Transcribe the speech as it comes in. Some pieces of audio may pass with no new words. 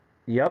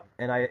Yep,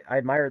 and I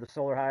admire the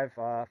Solar Hive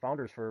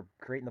founders for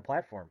creating the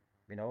platform.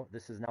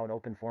 This is now an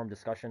open forum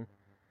discussion,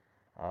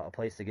 a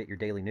place to get your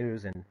daily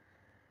news and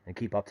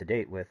keep up to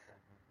date with,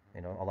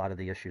 a lot of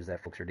the issues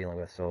that folks are dealing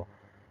with. So,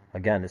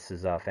 again, this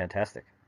is fantastic.